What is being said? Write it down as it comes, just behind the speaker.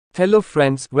Hello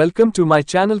friends, welcome to my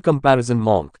channel Comparison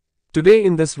Monk. Today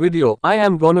in this video, I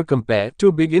am gonna compare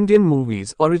two big Indian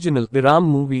movies, original Veeram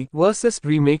movie versus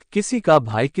remake Kisi Ka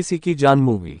Bhai Kisi Ki Jaan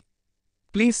movie.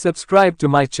 Please subscribe to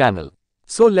my channel.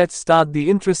 So let's start the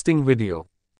interesting video.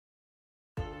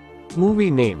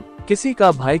 Movie name, Kisi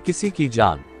Ka Bhai Kisi Ki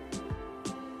Jaan.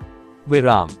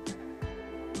 Veeram.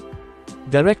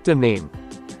 Director name,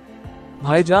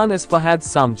 Bhaijan as Fahad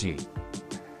Samji.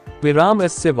 Veeram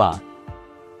as Siva.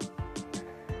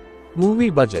 Movie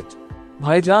budget,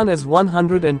 Bhaijan is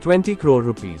 120 crore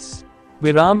rupees.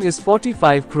 Veeram is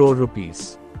 45 crore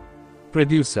rupees.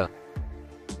 Producer,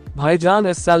 Bhaijan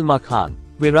is Salman Khan.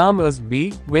 Veeram is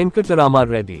B. Venkatarama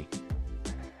Reddy.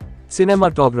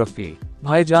 Cinematography,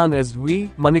 Bhaijan is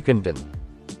V. Manikandan.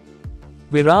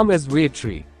 Veeram is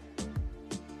Vetri.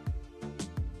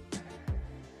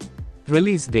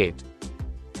 Release date,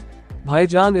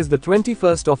 Bhaijan is the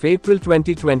 21st of April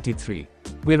 2023.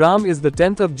 Veeram is the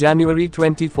 10th of January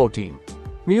 2014.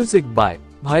 Music by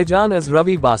Bhaijan as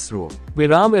Ravi Basru.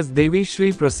 Veeram as Devi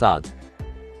Shri Prasad.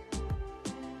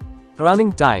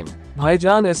 Running time,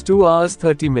 Bhaijan is 2 hours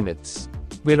 30 minutes.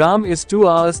 Veeram is 2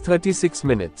 hours 36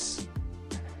 minutes.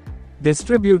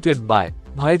 Distributed by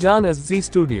Bhaijan as Z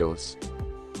Studios.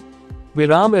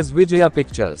 Veeram as Vijaya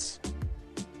Pictures.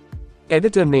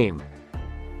 Editor name,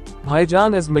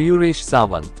 Bhaijan as Mayuresh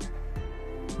Sawant.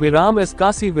 Veeram as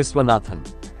Kasi Viswanathan.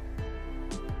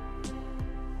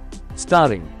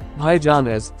 Starring Bhaijan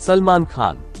as Salman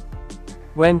Khan,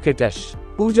 Venkatesh,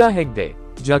 Pooja Hegde,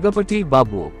 Jagapati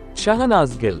Babu,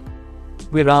 Shahnaz Gill.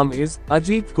 Veeram is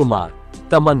Ajith Kumar,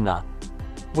 Tamanna,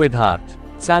 Vidharth,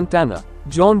 Santana,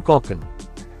 John Cocken.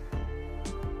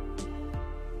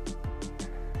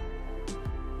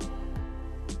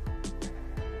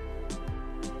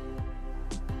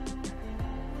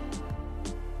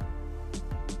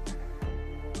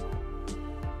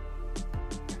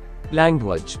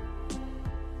 Language,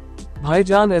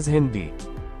 Bhaijan as Hindi.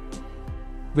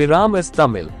 Veeram as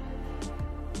Tamil.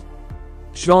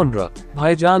 Genre,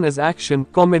 Bhaijan as action,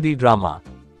 comedy, drama.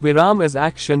 Veeram as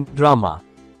action, drama.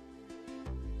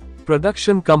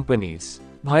 Production companies,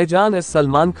 Bhaijan as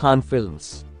Salman Khan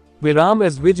Films. Veeram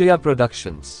as Vijaya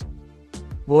Productions.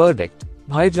 Verdict,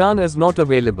 Bhaijan is not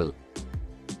available.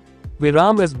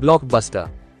 Veeram as Blockbuster.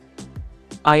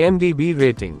 IMDb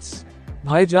ratings,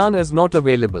 Bhaijan is not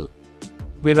available.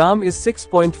 Veeram is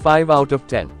 6.5 out of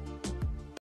 10.